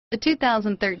The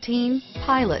 2013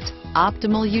 Pilot.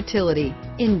 Optimal utility,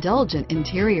 indulgent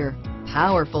interior,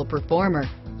 powerful performer.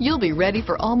 You'll be ready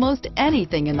for almost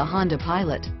anything in the Honda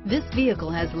Pilot. This vehicle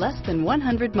has less than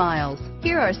 100 miles.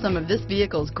 Here are some of this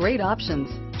vehicle's great options: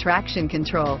 traction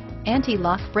control,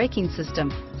 anti-lock braking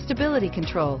system, stability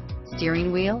control,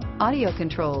 steering wheel audio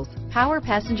controls, power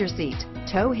passenger seat,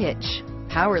 tow hitch,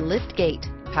 power lift gate,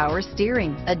 power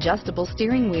steering, adjustable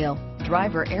steering wheel,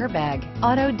 driver airbag,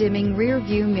 auto dimming rear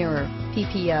view mirror,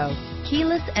 PPO,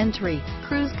 keyless entry,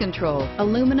 cruise control,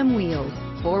 aluminum wheels,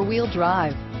 four-wheel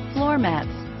drive, floor mats,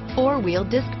 four-wheel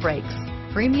disc brakes,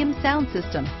 premium sound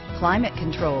system, climate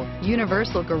control,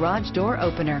 universal garage door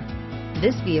opener.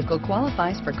 This vehicle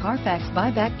qualifies for Carfax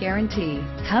buyback guarantee.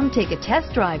 Come take a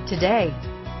test drive today.